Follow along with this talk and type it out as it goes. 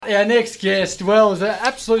our next guest, well, is an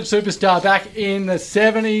absolute superstar back in the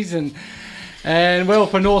 70s and well,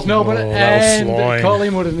 for North Melbourne and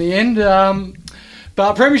Collingwood in the end.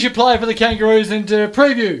 But premiership player for the Kangaroos, and to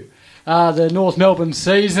preview the North Melbourne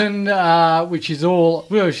season, which is all,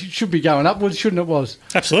 well, it should be going upwards, shouldn't it, was?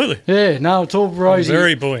 Absolutely. Yeah, no, it's all rosy.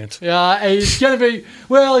 Very buoyant. He's going to be,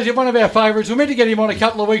 well, he's one of our favourites. We meant to get him on a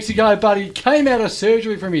couple of weeks ago, but he came out of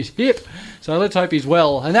surgery from his hip, so let's hope he's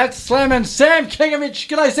well. And that's Slamming Sam Kekovich.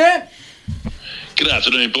 G'day, Sam. Good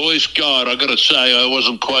afternoon, boys. God, I've got to say, I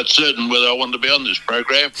wasn't quite certain whether I wanted to be on this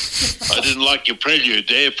program. I didn't like your prelude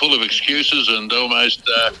there, full of excuses and almost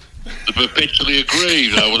perpetually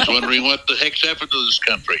aggrieved. I was wondering what the heck's happened to this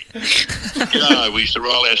country. We used to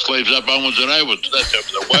roll our sleeves up onwards and outwards. That's how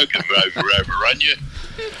the woke have overrun you.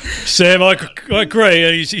 Sam, I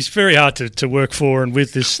agree. He's very hard to work for, and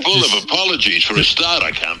with this... Full of apologies for a start.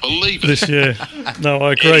 I can't believe it. No,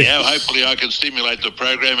 I agree. Anyhow, hopefully I can stimulate the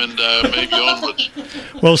program and move you onwards.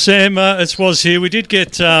 Well, Sam, it was here. We did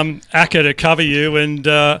get Acker to cover you, and,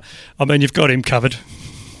 you've got him covered.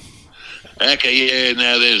 Acker, yeah,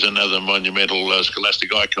 now there's another monumental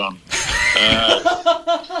scholastic icon.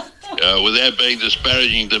 Without being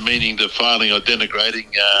disparaging, demeaning, defiling or denigrating,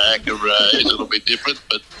 Acker is a little bit different.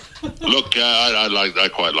 But look, I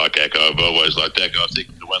quite like Acker. I've always liked Acker. I think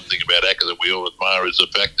the one thing about Acker that we all admire is the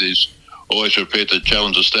fact that he's always prepared to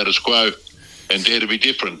challenge the status quo and dare to be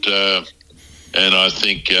different. And I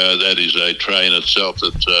think that is a trait in itself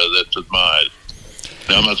that's admired.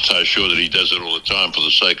 Now, I'm not so sure that he does it all the time for the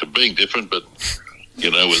sake of being different, but,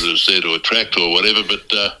 whether it's there to attract or whatever.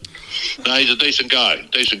 But, no, he's a decent guy,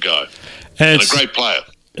 and a great player.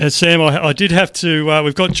 And Sam, I did have to,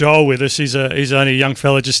 we've got Joel with us. He's only a young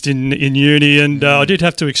fella just in uni, and I did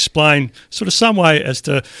have to explain sort of some way as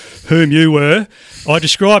to whom you were. I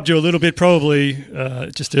described you a little bit probably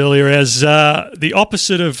just earlier as the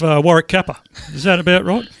opposite of Warwick Capper. Is that about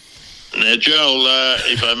right? Now, Joel,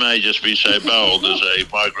 if I may just be so bold as a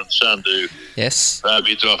migrant son to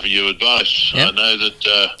maybe to offer you advice. Yep. I know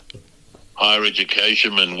that higher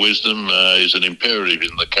education and wisdom is an imperative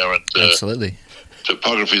in the current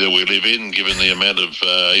topography that we live in, given the amount of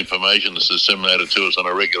information that's disseminated to us on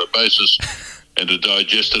a regular basis, and to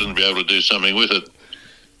digest it and be able to do something with it.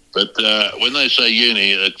 But when they say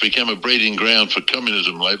uni, it's become a breeding ground for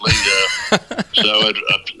communism lately. So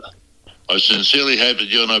I sincerely hope that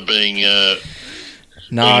you're not being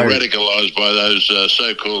radicalised by those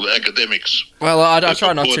so-called academics. Well, I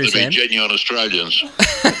try not to, Sam. Be genuine Australians.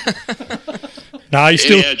 No, he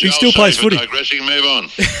still plays footy. Digressing, move on.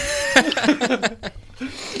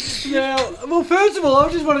 Now, well, first of all, I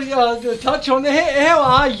just want to touch on how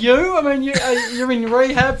are you? I mean, you're in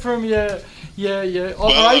rehab from your operation.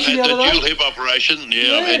 Well, I've had the other day. Dual hip operation.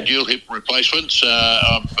 I've had dual hip replacements.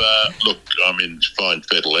 I'm in fine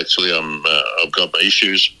fettle. Actually, I've got my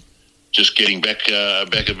issues. Just getting back a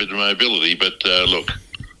bit of mobility. But look,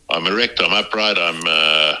 I'm erect. I'm upright.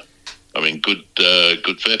 I'm in good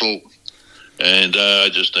fettle, and I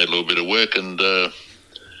just need a little bit of work. And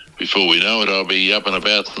before we know it, I'll be up and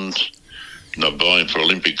about and not vying for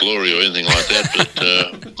Olympic glory or anything like that.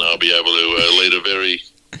 But I'll be able to lead a very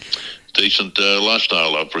decent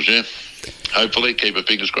lifestyle, I presume. Hopefully, keep our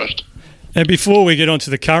fingers crossed. And before we get on to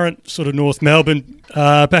the current sort of North Melbourne,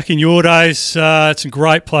 back in your days, some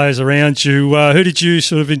great players around you. Who did you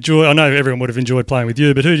sort of enjoy? I know everyone would have enjoyed playing with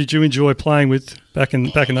you, but who did you enjoy playing with back in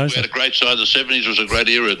those days? We had a great side. The 70s was a great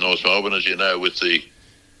era at North Melbourne, as you know, with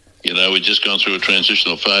we'd just gone through a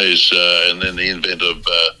transitional phase, and then the invent of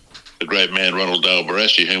the great man Ronald Dale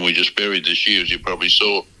Barassi, whom we just buried this year, as you probably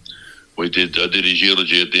saw. I did his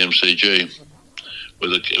eulogy at the MCG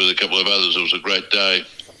with a couple of others. It was a great day.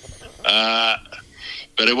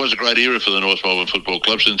 But it was a great era for the North Melbourne Football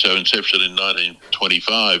Club since our inception in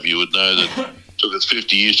 1925. You would know that it took us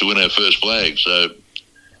 50 years to win our first flag. So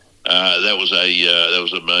that was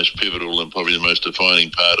the most pivotal and probably the most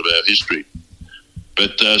defining part of our history.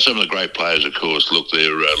 But some of the great players, of course, look,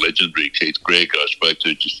 they're legendary. Keith Gregg, I spoke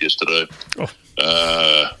to just yesterday.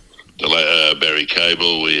 Barry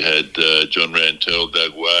Cable, we had John Rantel,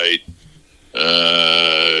 Doug Wade,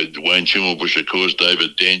 Wayne Schimmelbusch, of course,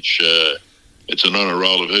 David Dench. It's an honour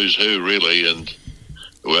roll of who's who, really, and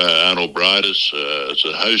Arnold Bridus. It's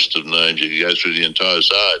a host of names. You can go through the entire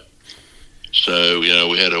side. So,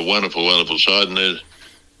 we had a wonderful, wonderful side, and and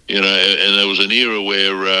there was an era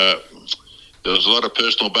where there was a lot of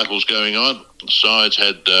personal battles going on. The sides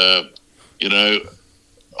had,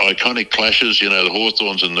 iconic clashes. The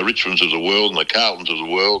Hawthorns and the Richmonds of the world and the Carltons of the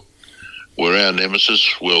world were our nemesis.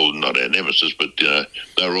 Well, not our nemesis, but they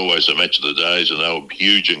were always the match of the days, and they were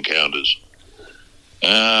huge encounters.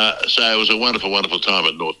 So it was a wonderful, wonderful time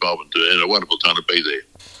at North Melbourne, and a wonderful time to be there.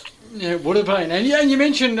 Yeah, it would have been. And you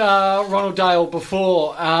mentioned Ronald Dale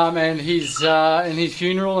before, and his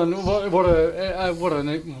funeral, and what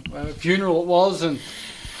a funeral it was, and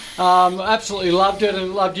absolutely loved it,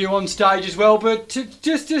 and loved you on stage as well. But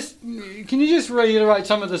just can you just reiterate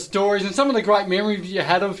some of the stories and some of the great memories you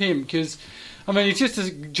had of him? Because I mean, he's just a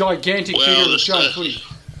gigantic figure of Australian footy.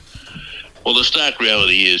 Well, the stark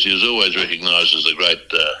reality is he was always recognised as a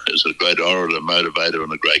great orator, motivator,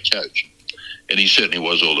 and a great coach. And he certainly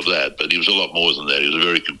was all of that, but he was a lot more than that. He was a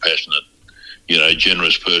very compassionate,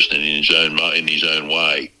 generous person in his own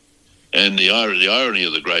way. And the irony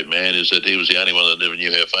of the great man is that he was the only one that never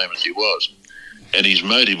knew how famous he was. And his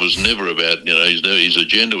motive was never about, his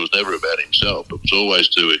agenda was never about himself. It was always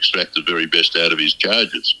to extract the very best out of his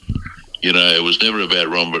charges. It was never about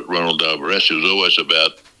Ronald Dale Barassi. It was always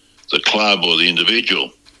about the club or the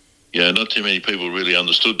individual. Not too many people really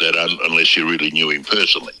understood that unless you really knew him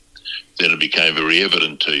personally. Then it became very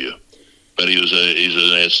evident to you. But he's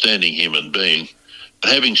an outstanding human being.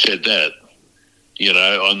 But having said that,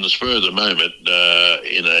 on the spur of the moment,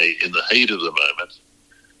 in the heat of the moment,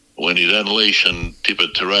 when he'd unleash and tip a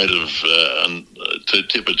tirade of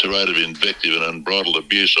invective and unbridled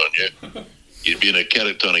abuse on you, you'd be in a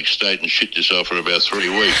catatonic state and shit yourself for about 3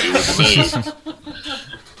 weeks. You wouldn't move.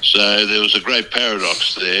 So there was a great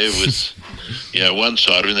paradox there with, one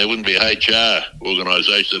side of him, there wouldn't be a HR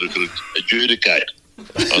organisation that could adjudicate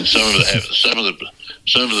on some of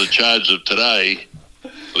the charges of today.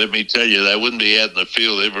 Let me tell you, they wouldn't be out in the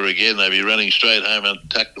field ever again. They'd be running straight home and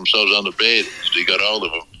tuck themselves under bed if you got hold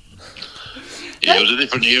of them. Yeah, it was a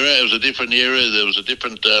different era. There was a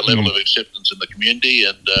different level of acceptance in the community,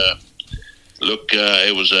 and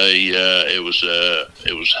it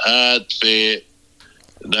was hard, fair.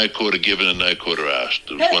 No quarter given and no quarter asked.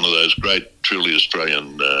 It was one of those great, truly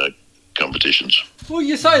Australian competitions. Well,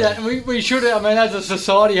 you say that, and we should, as a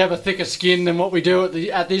society, have a thicker skin than what we do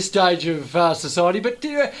at this stage of society. But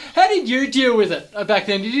how did you deal with it back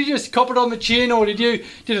then? Did you just cop it on the chin, or did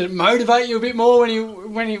it motivate you a bit more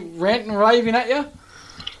when he rant and raving at you?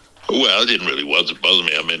 Well, it didn't really bother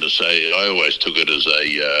me. I mean to say, I always took it as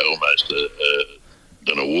almost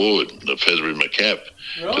an award, a feather in my cap.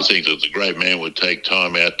 Right. To think that the great man would take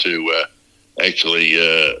time out to actually,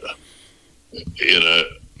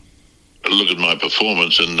 look at my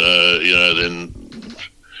performance and, then,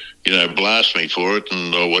 blast me for it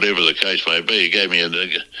or whatever the case may be.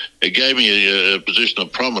 It gave me a position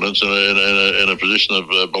of prominence and a position of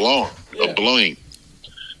belonging.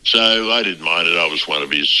 So I didn't mind it. I was one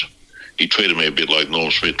of his. He treated me a bit like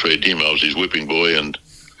Norm Smith treated him. I was his whipping boy, and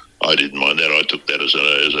I didn't mind that. I took that as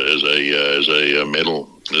a medal,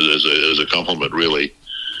 as a compliment, really.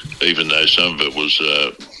 Even though some of it was,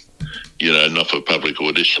 not for public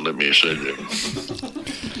audition. Let me assure you.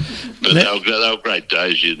 But they were great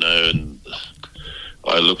days, and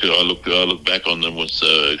I look back on them with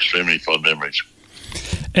extremely fond memories.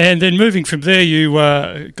 And then moving from there, you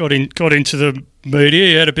got into the media.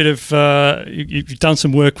 You had a bit of you've done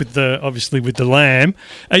some work with the Lamb.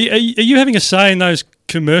 Are you having a say in those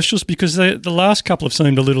commercials? Because the last couple have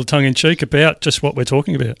seemed a little tongue in cheek about just what we're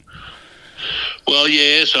talking about. Well,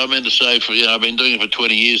 yes, I meant to say I've been doing it for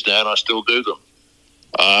 20 years now, and I still do them.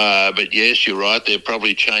 But yes, you're right. They've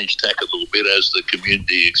probably changed tack a little bit as the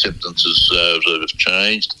community acceptances have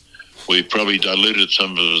changed. We've probably diluted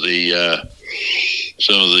some of the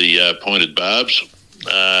pointed barbs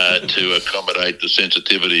to accommodate the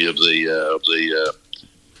sensitivity of the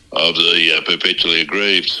perpetually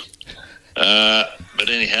aggrieved. But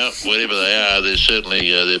anyhow, whatever they are,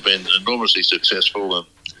 they've been enormously successful, and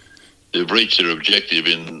they've reached their objective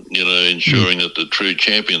in ensuring that the true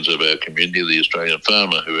champions of our community, the Australian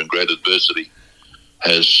farmer, who in great adversity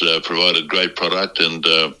has provided great product and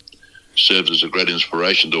served as a great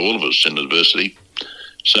inspiration to all of us in adversity.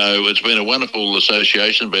 So it's been a wonderful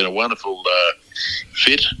association, been a wonderful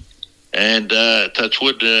fit, and touch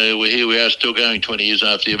wood, we are still going 20 years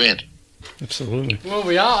after the event. Absolutely. Well,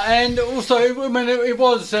 we are, and also, it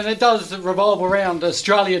was, and it does revolve around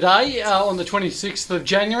Australia Day on the 26th of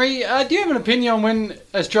January. Do you have an opinion on when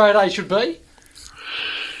Australia Day should be?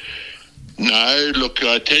 No, look,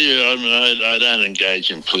 I tell you, I don't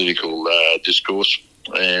engage in political discourse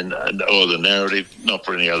or the narrative, not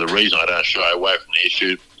for any other reason. I don't shy away from the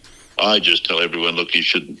issue. I just tell everyone, look,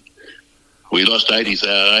 we lost 80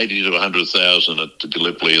 to 100,000 at the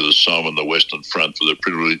Gallipoli of the Somme and the Western Front for the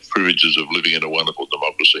privileges of living in a wonderful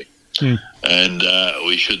democracy. And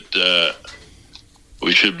we should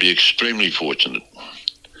be extremely fortunate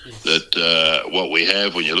that what we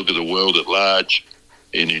have, when you look at the world at large,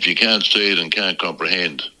 And if you can't see it and can't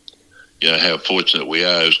comprehend, how fortunate we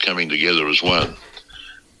are as coming together as one,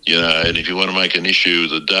 and if you want to make an issue of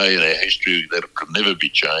the day in our history that could never be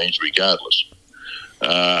changed regardless,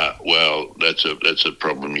 well, that's a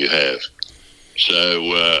problem you have. So,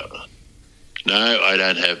 no, I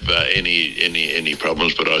don't have any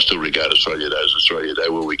problems, but I still regard Australia Day as Australia Day,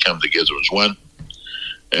 where we come together as one,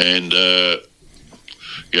 and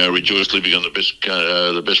rejoice living on the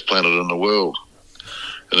best planet in the world,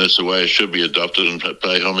 and that's the way it should be adopted, and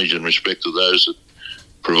pay homage and respect to those that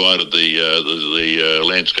provided the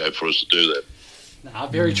landscape for us to do that. No,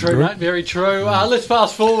 very true, mate. Very true. Let's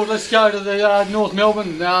fast forward. Let's go to the North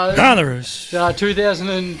Melbourne Kangaroos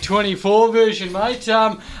 2024 version, mate.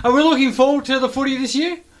 Are we looking forward to the footy this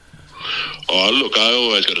year? Oh, look, I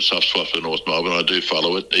always got a soft spot for North Melbourne. I do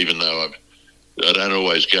follow it, even though I don't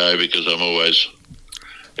always go because I'm always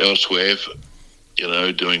elsewhere,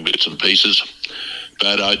 doing bits and pieces.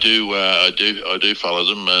 But I do follow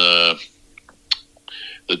them.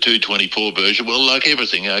 The 224 version, well, like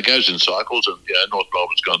everything, it goes in cycles, and North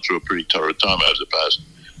Melbourne's gone through a pretty torrid time over the past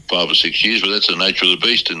 5 or 6 years, but that's the nature of the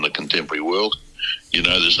beast in the contemporary world.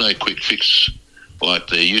 There's no quick fix like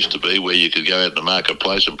there used to be, where you could go out in the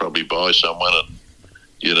marketplace and probably buy someone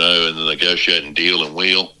and, and negotiate and deal and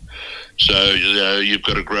wheel. So, you've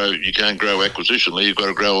got to grow. You can't grow acquisitionally, you've got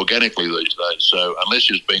to grow organically these days. So unless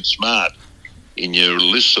you've been smart in your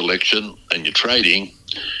list selection and your trading,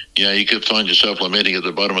 you could find yourself lamenting at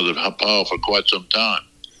the bottom of the pile for quite some time.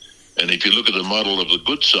 And if you look at the model of the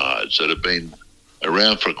good sides that have been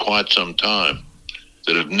around for quite some time,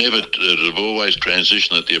 that have always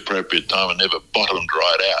transitioned at the appropriate time and never bottomed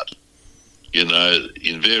right out,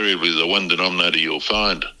 invariably the one denominator you'll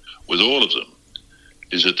find with all of them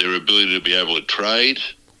is that their ability to be able to trade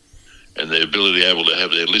and their ability to be able to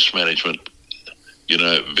have their list management,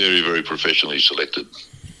 very, very professionally selected.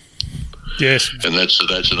 Yes, and that's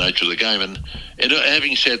the nature of the game. And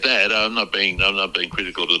having said that, I'm not being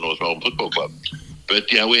critical to the North Melbourne Football Club, but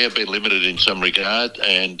we have been limited in some regard.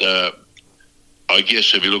 And I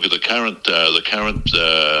guess if you look at the current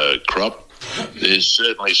crop, there's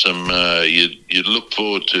certainly some. You'd look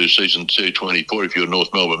forward to season 224 if you're a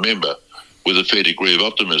North Melbourne member with a fair degree of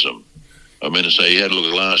optimism. I mean, to say you had a look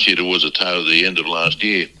at last year towards the tail of the end of last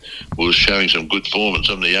year, was showing some good form, and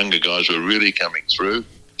some of the younger guys were really coming through.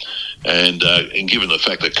 And given the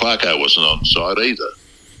fact that Clarko wasn't on side either,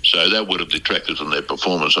 so that would have detracted from their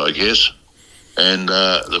performance, I guess. And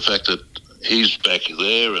the fact that he's back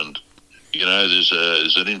there, and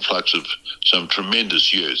there's an influx of some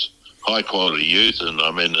tremendous youth, high quality youth, and I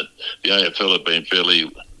mean the AFL have been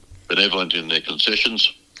fairly benevolent in their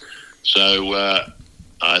concessions. So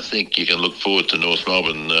I think you can look forward to North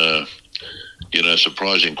Melbourne,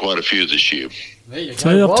 surprising quite a few this year.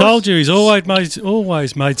 See, I've told you, he's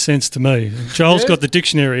always made sense to me. Joel's got the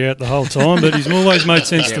dictionary out the whole time, but he's always made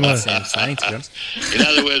sense to me. In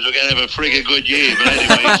other words, we're going to have a frigging good year, but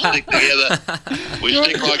anyway, we stick together. We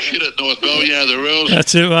stick like shit at North Melbourne, the rules.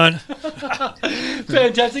 That's it, mate.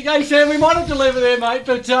 Fantastic. Hey, Sam, we might have to leave it there, mate,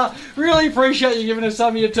 but really appreciate you giving us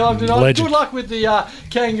some of your time tonight. Legend. Good luck with the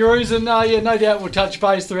Kangaroos, and no doubt we'll touch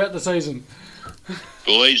base throughout the season.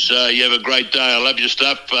 Boys, you have a great day. I love your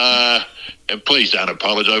stuff. And please don't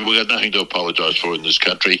apologise. We've got nothing to apologise for in this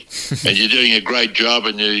country. And you're doing a great job,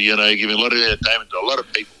 and you're giving a lot of entertainment to a lot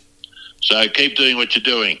of people. So keep doing what you're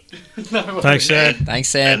doing. Thanks, Sam. Thanks,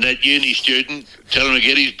 Sam. And that uni student, tell him to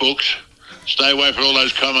get his books. Stay away from all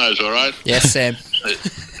those commos, all right? Yes, Sam.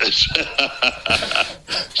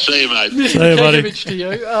 See you, mate. See you, buddy. Kekovich to you.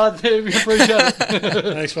 We appreciate it.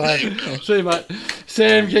 Thanks, mate. See you, mate.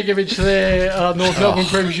 Sam Kekovich there, North Melbourne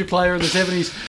Premiership player in the 70s.